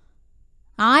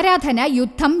 ആരാധന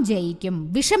യുദ്ധം ജയിക്കും.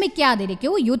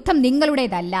 വിഷമിക്കാതിരിക്കൂ. യുദ്ധം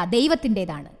നിങ്ങളുടേതല്ല,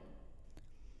 ദൈവത്തിൻ്റെതാണ്.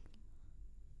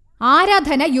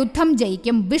 ആരാധന യുദ്ധം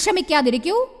ജയിക്കും.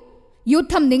 വിഷമിക്കാതിരിക്കൂ.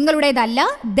 യുദ്ധം നിങ്ങളുടേതല്ല,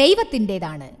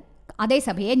 ദൈവത്തിൻ്റെതാണ്.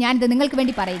 അതേസമയം ഞാനിത് നിങ്ങൾക്ക്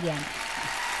വേണ്ടി പറയുകയാണ്.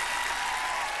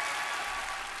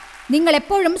 നിങ്ങൾ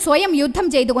എപ്പോഴും സ്വയം യുദ്ധം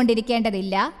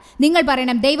ചെയ്തുകൊണ്ടിരിക്കേണ്ടതില്ല. നിങ്ങൾ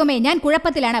പറയണം: ദൈവമേ, ഞാൻ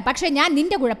കുഴപ്പത്തിലാണ്, പക്ഷേ ഞാൻ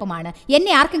നിന്റെ കുഴപ്പമാണ്.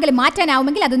 എന്നെ ആർക്കെങ്കിലും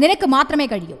മാറ്റാനാവുമെങ്കിൽ അത് നിനക്ക് മാത്രമേ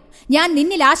കഴിയൂ. ഞാൻ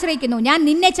നിന്നിൽ ആശ്രയിക്കുന്നു, ഞാൻ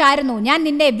നിന്നെ ചാരുന്നു, ഞാൻ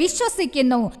നിന്നെ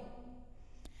വിശ്വസിക്കുന്നു.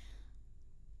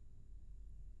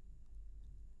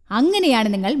 അങ്ങനെയാണ്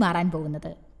നിങ്ങൾ മാറാൻ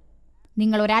പോകുന്നത്.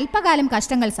 നിങ്ങൾ ഒരല്പകാലം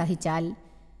കഷ്ടങ്ങൾ സഹിച്ചാൽ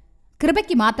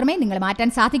കൃപയ്ക്ക് മാത്രമേ നിങ്ങൾ മാറ്റാൻ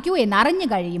സാധിക്കൂ എന്നറിഞ്ഞു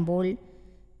കഴിയുമ്പോൾ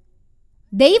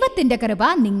ദൈവത്തിൻ്റെ കൃപ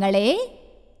നിങ്ങളെ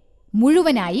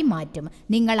മുഴുവനായി മാറ്റും.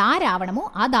 നിങ്ങൾ ആരാവണമോ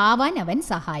അതാവാൻ അവൻ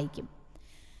സഹായിക്കും.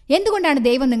 എന്തുകൊണ്ടാണ്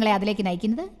ദൈവം നിങ്ങളെ അതിലേക്ക്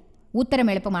നയിക്കുന്നത്? ഉത്തരം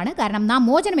എളുപ്പമാണ്. കാരണം നാം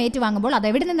മോചനം ഏറ്റുവാങ്ങുമ്പോൾ അത്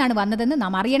എവിടെ നിന്നാണ് വന്നതെന്ന്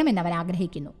നാം അറിയണമെന്ന് അവൻ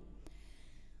ആഗ്രഹിക്കുന്നു.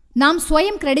 നാം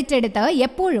സ്വയം ക്രെഡിറ്റ് എടുത്ത്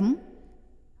എപ്പോഴും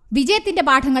വിജയത്തിൻ്റെ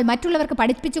പാഠങ്ങൾ മറ്റുള്ളവർക്ക്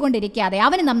പഠിപ്പിച്ചുകൊണ്ടിരിക്കാതെ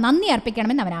അവന് നാം നന്ദി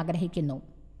അർപ്പിക്കണമെന്ന് അവൻ ആഗ്രഹിക്കുന്നു.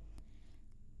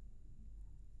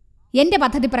 എൻ്റെ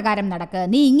പദ്ധതി പ്രകാരം നടക്ക്,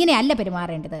 നീ ഇങ്ങനെയല്ല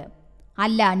പെരുമാറേണ്ടത്.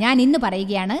 അല്ല, ഞാൻ ഇന്ന്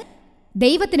പറയുകയാണ്,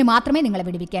 ദൈവത്തിന് മാത്രമേ നിങ്ങളെ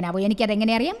വിടുവിക്കാനാവൂ.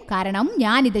 എനിക്കതെങ്ങനെ അറിയാം? കാരണം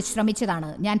ഞാനിത് ശ്രമിച്ചതാണ്.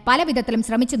 ഞാൻ പല വിധത്തിലും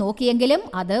ശ്രമിച്ചു നോക്കിയെങ്കിലും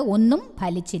അത് ഒന്നും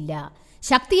ഫലിച്ചില്ല.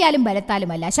 ശക്തിയാലും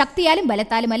ബലത്താലുമല്ല, ശക്തിയാലും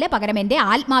ബലത്താലുമല്ല, പകരം എൻ്റെ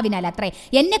ആത്മാവിനാൽ അത്രേ.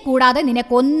 എന്നെ കൂടാതെ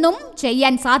നിനക്കൊന്നും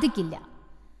ചെയ്യാൻ സാധിക്കില്ല,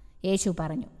 യേശു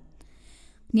പറഞ്ഞു.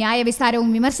 ന്യായവിസ്താരവും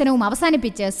വിമർശനവും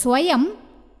അവസാനിപ്പിച്ച് സ്വയം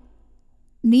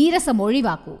നീരസം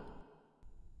ഒഴിവാക്കൂ.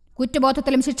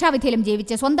 കുറ്റബോധത്തിലും ശിക്ഷാവിധിയിലും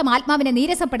ജീവിച്ച് സ്വന്തം ആത്മാവിനെ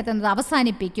നീരസപ്പെടുത്തുന്നത്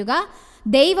അവസാനിപ്പിക്കുക.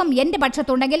 ദൈവം എൻ്റെ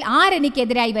പക്ഷത്തുണ്ടെങ്കിൽ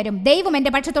ആരെനിക്കെതിരായി വരും? ദൈവം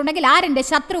എൻ്റെ പക്ഷത്തുണ്ടെങ്കിൽ ആരെൻ്റെ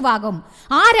ശത്രുവാകും?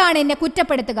 ആരാണ് എന്നെ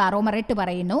കുറ്റപ്പെടുത്തുക? റോമർ 8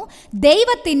 പറയുന്നു.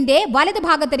 ദൈവത്തിൻ്റെ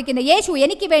വലതുഭാഗത്തിരിക്കുന്ന യേശു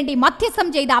എനിക്ക് വേണ്ടി മധ്യസ്ഥം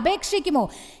ചെയ്ത് അപേക്ഷിക്കുമോ?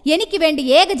 എനിക്ക് വേണ്ടി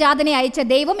ഏകജാതനെ അയച്ച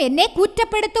ദൈവം എന്നെ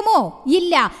കുറ്റപ്പെടുത്തുമോ?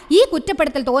 ഇല്ല. ഈ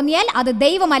കുറ്റപ്പെടുത്തൽ തോന്നിയാൽ അത്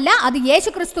ദൈവമല്ല, അത്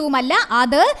യേശുക്രിസ്തുവുമല്ല,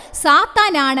 അത്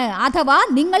സാത്താനാണ്. അഥവാ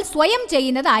നിങ്ങൾ സ്വയം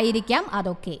ചെയ്യുന്നതായിരിക്കാം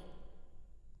അതൊക്കെ.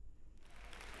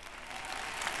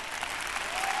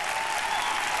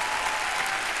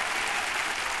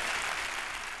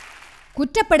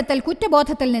 കുറ്റപ്പെടുത്തൽ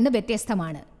കുറ്റബോധത്തിൽ നിന്ന്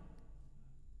വ്യത്യസ്തമാണ്.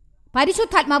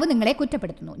 പരിശുദ്ധാത്മാവ് നിങ്ങളെ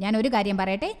കുറ്റപ്പെടുത്തുന്നു. ഞാൻ ഒരു കാര്യം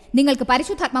പറയട്ടെ, നിങ്ങൾക്ക്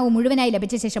പരിശുദ്ധാത്മാവ് മുഴുവനായി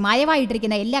ലഭിച്ച ശേഷം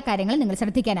അയവായിട്ടിരിക്കുന്ന എല്ലാ കാര്യങ്ങളും നിങ്ങൾ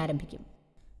ശ്രദ്ധിക്കാൻ ആരംഭിക്കും.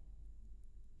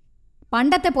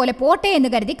 പണ്ടത്തെ പോലെ പോട്ടെ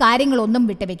എന്ന് കരുതി കാര്യങ്ങളൊന്നും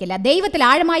വിട്ടുവെക്കില്ല. ദൈവത്തിൽ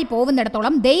ആഴമായി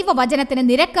പോകുന്നിടത്തോളം ദൈവവചനത്തിന്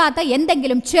നിരക്കാത്ത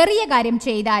എന്തെങ്കിലും ചെറിയ കാര്യം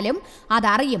ചെയ്താലും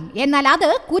അതറിയും. എന്നാൽ അത്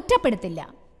കുറ്റപ്പെടുത്തില്ല.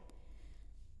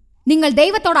 നിങ്ങൾ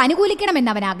ദൈവത്തോട്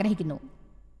അനുകൂലിക്കണമെന്ന് അവൻ ആഗ്രഹിക്കുന്നു.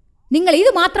 നിങ്ങൾ ഇത്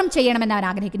മാത്രം ചെയ്യണമെന്ന് അവൻ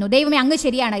ആഗ്രഹിക്കുന്നു. ദൈവമേ, അങ്ങ്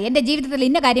ശരിയാണ്, എൻ്റെ ജീവിതത്തിൽ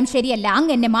ഇന്ന കാര്യം ശരിയല്ല,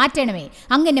 അങ്ങ് എന്നെ മാറ്റണമേ,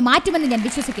 അങ്ങ് എന്നെ മാറ്റുമെന്ന് ഞാൻ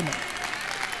വിശ്വസിക്കുന്നു.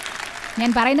 ഞാൻ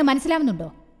പറയുന്നത് മനസ്സിലാവുന്നുണ്ടോ?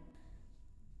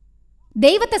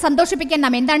 ദൈവത്തെ സന്തോഷിപ്പിക്കാൻ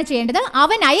നാം എന്താണ് ചെയ്യേണ്ടത്?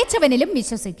 അവൻ അയച്ചവനിലും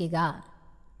വിശ്വസിക്കുക.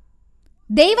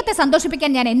 ദൈവത്തെ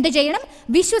സന്തോഷിപ്പിക്കാൻ ഞാൻ എന്ത് ചെയ്യണം?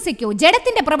 വിശ്വസിക്കൂ.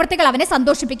 ജഡത്തിന്റെ പ്രവൃത്തികൾ അവനെ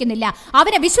സന്തോഷിപ്പിക്കുന്നില്ല.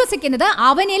 അവനെ വിശ്വസിക്കുന്നത്,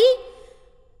 അവനിൽ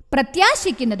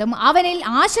പ്രത്യാശിക്കുന്നതും അവനിൽ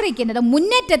ആശ്രയിക്കുന്നതും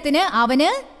മുന്നേറ്റത്തിന് അവന്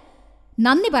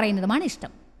നന്ദി പറയുന്നതുമാണ്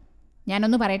ഇഷ്ടം.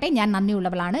 ഞാനൊന്ന് പറയട്ടെ, ഞാൻ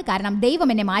നന്ദിയുള്ളവളാണ്, കാരണം ദൈവം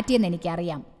എന്നെ മാറ്റിയെന്ന്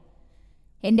എനിക്കറിയാം.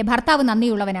 എൻ്റെ ഭർത്താവ്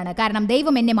നന്ദിയുള്ളവനാണ്, കാരണം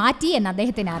ദൈവം എന്നെ മാറ്റി എന്ന്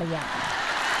അദ്ദേഹത്തിന് അറിയാം.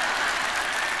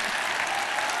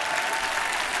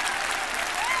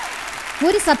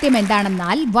 ഒരു സത്യം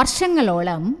എന്താണെന്നാൽ,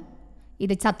 വർഷങ്ങളോളം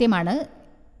ഇത് സത്യമാണ്,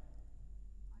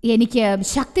 എനിക്ക്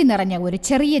ശക്തി നിറഞ്ഞ ഒരു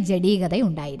ചെറിയ ജഡീകത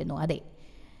ഉണ്ടായിരുന്നു. അതെ,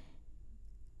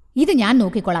 ഇത് ഞാൻ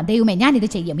നോക്കിക്കോളാം, ദൈവമേ ഞാനിത്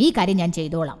ചെയ്യും, ഈ കാര്യം ഞാൻ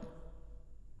ചെയ്തോളാം.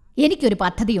 എനിക്കൊരു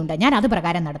പദ്ധതിയുണ്ട്, ഞാൻ അത്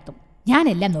പ്രകാരം നടത്തും,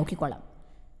 ഞാനെല്ലാം നോക്കിക്കൊള്ളാം.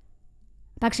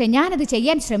 പക്ഷെ ഞാനത്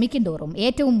ചെയ്യാൻ ശ്രമിക്കും തോറും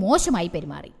ഏറ്റവും മോശമായി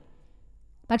പെരുമാറി.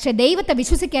 പക്ഷെ ദൈവത്തെ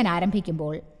വിശ്വസിക്കാൻ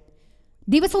ആരംഭിക്കുമ്പോൾ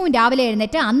ദിവസവും രാവിലെ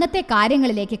എഴുന്നേറ്റ് അന്നത്തെ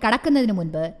കാര്യങ്ങളിലേക്ക് കടക്കുന്നതിന്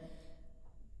മുൻപ്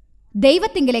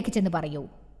ദൈവത്തിങ്കിലേക്ക് ചെന്ന് പറയൂ,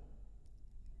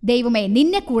 ദൈവമേ,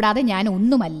 നിന്നെ കൂടാതെ ഞാൻ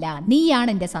ഒന്നുമല്ല, നീയാണ്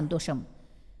എൻ്റെ സന്തോഷം,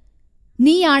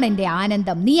 നീയാണ് എൻ്റെ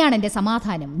ആനന്ദം, നീയാണ് എൻ്റെ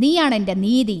സമാധാനം, നീയാണ് എൻ്റെ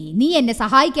നീതി. നീ എന്നെ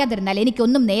സഹായിക്കാതിരുന്നാൽ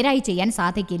എനിക്കൊന്നും നേരായി ചെയ്യാൻ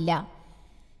സാധിക്കില്ല.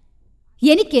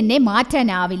 എനിക്കെന്നെ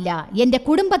മാറ്റാനാവില്ല, എൻ്റെ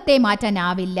കുടുംബത്തെ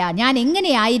മാറ്റാനാവില്ല, ഞാൻ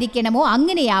എങ്ങനെയായിരിക്കണമോ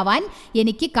അങ്ങനെയാവാൻ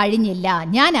എനിക്ക് കഴിഞ്ഞില്ല,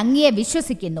 ഞാൻ അങ്ങയെ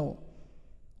വിശ്വസിക്കുന്നു.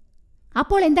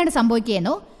 അപ്പോൾ എന്താണ്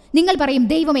സംഭവിക്കുകയെന്നോ, നിങ്ങൾ പറയും,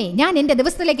 ദൈവമേ, ഞാൻ എൻ്റെ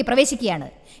ദിവസത്തിലേക്ക് പ്രവേശിക്കുകയാണ്,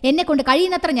 എന്നെക്കൊണ്ട്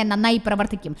കഴിയുന്നത്ര ഞാൻ നന്നായി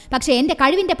പ്രവർത്തിക്കും. പക്ഷേ എൻ്റെ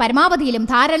കഴിവിൻ്റെ പരമാവധിയിലും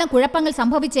ധാരാളം കുഴപ്പങ്ങൾ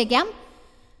സംഭവിച്ചേക്കാം.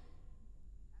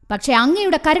 പക്ഷേ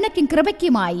അങ്ങയുടെ കരുണയ്ക്കും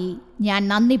കൃപയ്ക്കുമായി ഞാൻ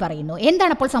നന്ദി പറയുന്നു.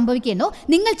 എന്താണ് അപ്പോൾ സംഭവിക്കുകയെന്നോ,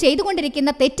 നിങ്ങൾ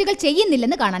ചെയ്തുകൊണ്ടിരിക്കുന്ന തെറ്റുകൾ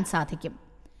ചെയ്യുന്നില്ലെന്ന് കാണാൻ സാധിക്കും.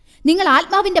 നിങ്ങൾ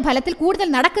ആത്മാവിൻ്റെ ഫലത്തിൽ കൂടുതൽ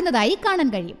നടക്കുന്നതായി കാണാൻ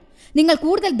കഴിയും. നിങ്ങൾ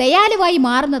കൂടുതൽ ദയാലുവായി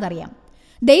മാറുന്നതറിയാം.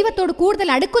 ദൈവത്തോട് കൂടുതൽ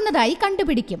അടുക്കുന്നതായി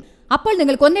കണ്ടുപിടിക്കും. അപ്പോൾ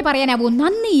നിങ്ങൾക്ക് ഒന്നേ പറയാനാവൂ,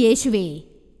 നന്ദി യേശുവേ,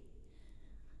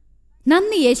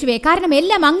 നന്ദി യേശുവേ, കാരണം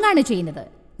എല്ലാം അങ്ങാണ് ചെയ്യുന്നത്,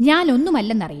 ഞാൻ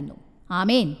ഒന്നുമല്ലെന്നറിയുന്നു.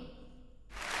 ആമേൻ.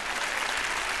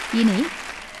 ഇനി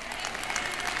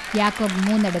യാക്കോബ്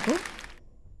 3 എടുക്കൂ.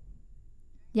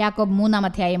 യാക്കോബ് 3-ാം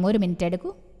അധ്യായം 1 മിനിറ്റ്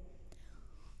എടുക്കൂ.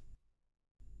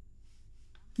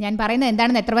 ഞാൻ പറയുന്നത്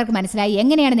എന്താണെന്ന് എത്ര പേർക്ക് മനസ്സിലായി?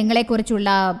 എങ്ങനെയാണ് നിങ്ങളെക്കുറിച്ചുള്ള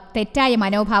തെറ്റായ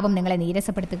മനോഭാവം നിങ്ങളെ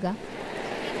നീരസപ്പെടുത്തുക?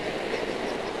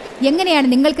 എങ്ങനെയാണ്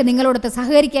നിങ്ങൾക്ക് നിങ്ങളോടൊത്ത്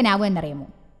സഹകരിക്കാനാവുക എന്നറിയാമോ?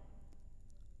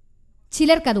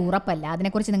 ചിലർക്കത് ഉറപ്പല്ല,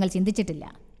 അതിനെക്കുറിച്ച് നിങ്ങൾ ചിന്തിച്ചിട്ടില്ല.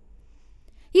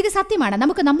 ഇത് സത്യമാണ്.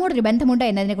 നമുക്ക് നമ്മോടൊരു ബന്ധമുണ്ട്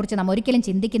എന്നതിനെക്കുറിച്ച് നാം ഒരിക്കലും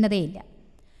ചിന്തിക്കുന്നതേയില്ല.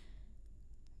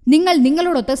 നിങ്ങൾ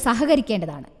നിങ്ങളോടൊത്ത്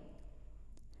സഹകരിക്കേണ്ടതാണ്.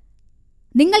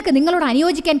 നിങ്ങൾക്ക് നിങ്ങളോട്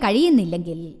അനുയോജിക്കാൻ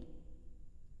കഴിയുന്നില്ലെങ്കിൽ,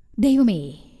 ദൈവമേ,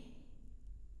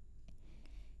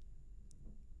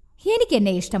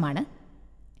 എനിക്കെന്നെ ഇഷ്ടമാണ്.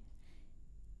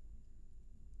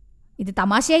 ഇത്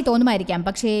തമാശയായി തോന്നുമായിരിക്കാം,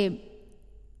 പക്ഷേ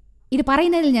ഇത്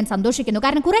പറയുന്നതിൽ ഞാൻ സന്തോഷിക്കുന്നു.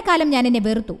 കാരണം കുറേ കാലം ഞാൻ എന്നെ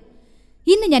വെറുത്തു.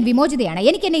 ഇന്ന് ഞാൻ വിമോചിതയാണ്.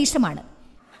 എനിക്കെന്നെ ഇഷ്ടമാണ്.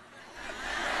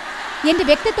 എൻ്റെ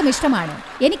വ്യക്തിത്വം ഇഷ്ടമാണ്.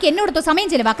 എനിക്ക് എന്നോടൊത്ത് സമയം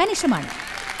ചെലവാക്കാൻ ഇഷ്ടമാണ്.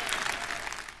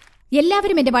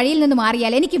 എല്ലാവരും എൻ്റെ വഴിയിൽ നിന്ന്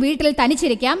മാറിയാൽ എനിക്ക് വീട്ടിൽ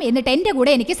തനിച്ചിരിക്കാം, എന്നിട്ട് എൻ്റെ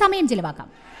കൂടെ എനിക്ക് സമയം ചെലവാക്കാം.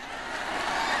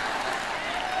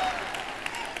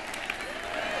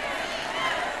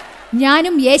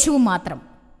 ഞാനും യേശുവും മാത്രം.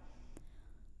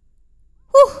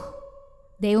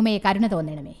 ദൈവമേ, കരുണ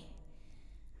തോന്നണമേ.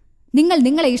 നിങ്ങൾ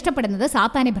നിങ്ങളെ ഇഷ്ടപ്പെടുന്നത്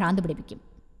സാത്താനെ ഭ്രാന്ത് പിടിപ്പിക്കും.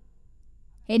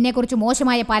 എന്നെക്കുറിച്ച്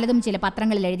മോശമായ പലതും ചില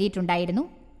പത്രങ്ങളിൽ എഴുതിയിട്ടുണ്ടായിരുന്നു.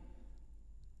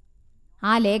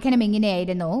 ആ ലേഖനം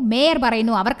ഇങ്ങനെയായിരുന്നു: മേയർ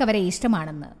പറയുന്നു അവർക്കവരെ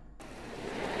ഇഷ്ടമാണെന്ന്.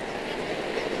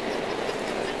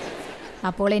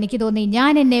 അപ്പോൾ എനിക്ക് തോന്നി,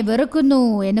 ഞാൻ എന്നെ വെറുക്കുന്നു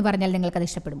എന്ന് പറഞ്ഞാൽ നിങ്ങൾക്കത്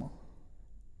ഇഷ്ടപ്പെടുമോ?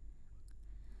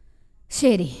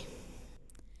 ശരി.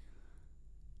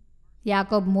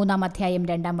 യാക്കോബ് 3-ാം അധ്യായം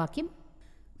 2-ാം വാക്യം.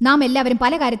 നാം എല്ലാവരും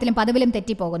പല കാര്യത്തിലും പദവിലും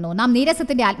തെറ്റിപ്പോകുന്നു. നാം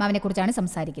നീരസത്തിൻ്റെ ആത്മാവിനെക്കുറിച്ചാണ്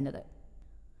സംസാരിക്കുന്നത്.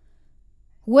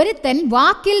 ഒരുത്തൻ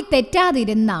വാക്കിൽ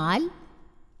തെറ്റാതിരുന്നാൽ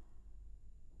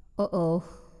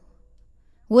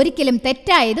ഒരിക്കലും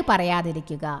തെറ്റായത്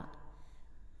പറയാതിരിക്കുക.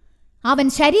 അവൻ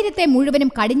ശരീരത്തെ മുഴുവനും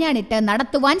കടിഞ്ഞാണിട്ട്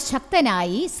നടത്തുവാൻ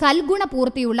ശക്തനായി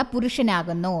സൽഗുണപൂർത്തിയുള്ള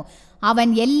പുരുഷനാകുന്നു. അവൻ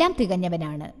എല്ലാം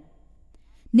തികഞ്ഞവനാണ്.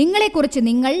 നിങ്ങളെക്കുറിച്ച്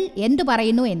നിങ്ങൾ എന്തു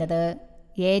പറയുന്നു എന്നത്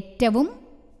ഏറ്റവും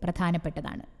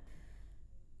പ്രധാനപ്പെട്ടതാണ്.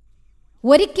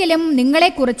 ഒരിക്കലും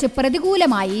നിങ്ങളെക്കുറിച്ച്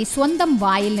പ്രതികൂലമായി സ്വന്തം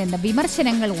വായിൽ നിന്ന്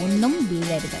വിമർശനങ്ങൾ ഒന്നും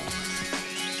വീഴരുത്.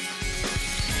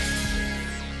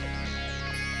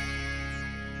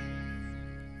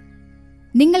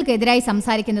 നിങ്ങൾക്കെതിരായി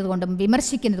സംസാരിക്കുന്നത് കൊണ്ടും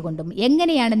വിമർശിക്കുന്നത് കൊണ്ടും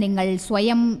എങ്ങനെയാണ് നിങ്ങൾ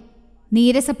സ്വയം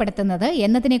നീരസപ്പെടുത്തുന്നത്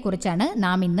എന്നതിനെക്കുറിച്ചാണ്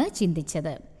നാം ഇന്ന്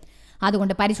ചിന്തിച്ചത്.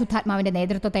 അതുകൊണ്ട് പരിശുദ്ധാത്മാവിൻ്റെ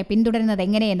നേതൃത്വത്തെ പിന്തുടരുന്നത്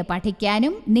എങ്ങനെയെന്ന്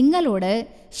പഠിക്കാനും നിങ്ങളോട്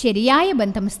ശരിയായ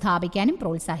ബന്ധം സ്ഥാപിക്കാനും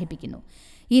പ്രോത്സാഹിപ്പിക്കുന്നു.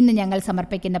 ഇന്ന് ഞങ്ങൾ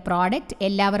സമർപ്പിക്കുന്ന പ്രോഡക്റ്റ്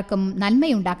എല്ലാവർക്കും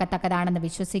നന്മയുണ്ടാക്കത്തക്കതാണെന്ന്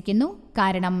വിശ്വസിക്കുന്നു.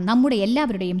 കാരണം നമ്മുടെ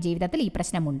എല്ലാവരുടെയും ജീവിതത്തിൽ ഈ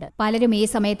പ്രശ്നമുണ്ട്. പലരും ഈ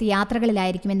സമയത്ത്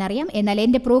യാത്രകളിലായിരിക്കുമെന്നറിയാം. എന്നാൽ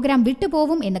എൻ്റെ പ്രോഗ്രാം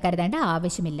വിട്ടുപോകും എന്ന് കരുതേണ്ട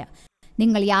ആവശ്യമില്ല.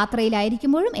 നിങ്ങൾ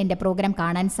യാത്രയിലായിരിക്കുമ്പോഴും എൻ്റെ പ്രോഗ്രാം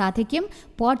കാണാൻ സാധിക്കും.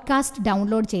 പോഡ്കാസ്റ്റ്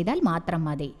ഡൗൺലോഡ് ചെയ്താൽ മാത്രം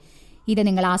മതി. ഇത്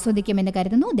നിങ്ങൾ ആസ്വദിക്കുമെന്ന്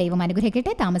കരുതുന്നു. ദൈവം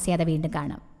അനുഗ്രഹിക്കട്ടെ. താമസിയാതെ വീണ്ടും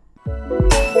കാണാം.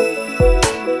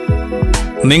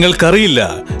 നിങ്ങൾക്കറിയില്ല,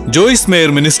 ജോയ്സ് മേയർ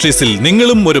മിനിസ്ട്രീസിൽ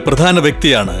നിങ്ങളും ഒരു പ്രധാന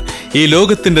വ്യക്തിയാണ്. ഈ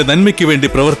ലോകത്തിന്റെ നന്മയ്ക്ക് വേണ്ടി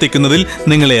പ്രവർത്തിക്കുന്നതിൽ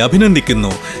നിങ്ങളെ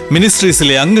അഭിനന്ദിക്കുന്നു.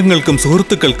 മിനിസ്ട്രീസിലെ അംഗങ്ങൾക്കും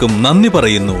സുഹൃത്തുക്കൾക്കും നന്ദി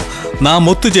പറയുന്നു. നാം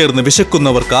ഒത്തുചേർന്ന്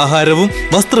വിശക്കുന്നവർക്ക് ആഹാരവും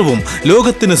വസ്ത്രവും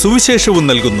ലോകത്തിന് സുവിശേഷവും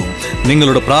നൽകുന്നു.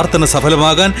 നിങ്ങളുടെ പ്രാർത്ഥന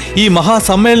സഫലമാകാൻ, ഈ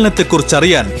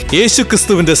മഹാസമ്മേളനത്തെക്കുറിച്ചറിയാൻ,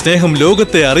 യേശുക്രിസ്തുവിന്റെ സ്നേഹം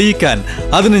ലോകത്തെ അറിയിക്കാൻ,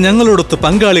 അതിന് ഞങ്ങളോടൊത്ത്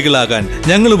പങ്കാളികളാകാൻ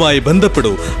ഞങ്ങളുമായി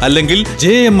ബന്ധപ്പെടൂ. അല്ലെങ്കിൽ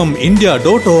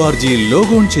JMMindia.org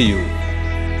ലോഗോൺ ചെയ്യൂ.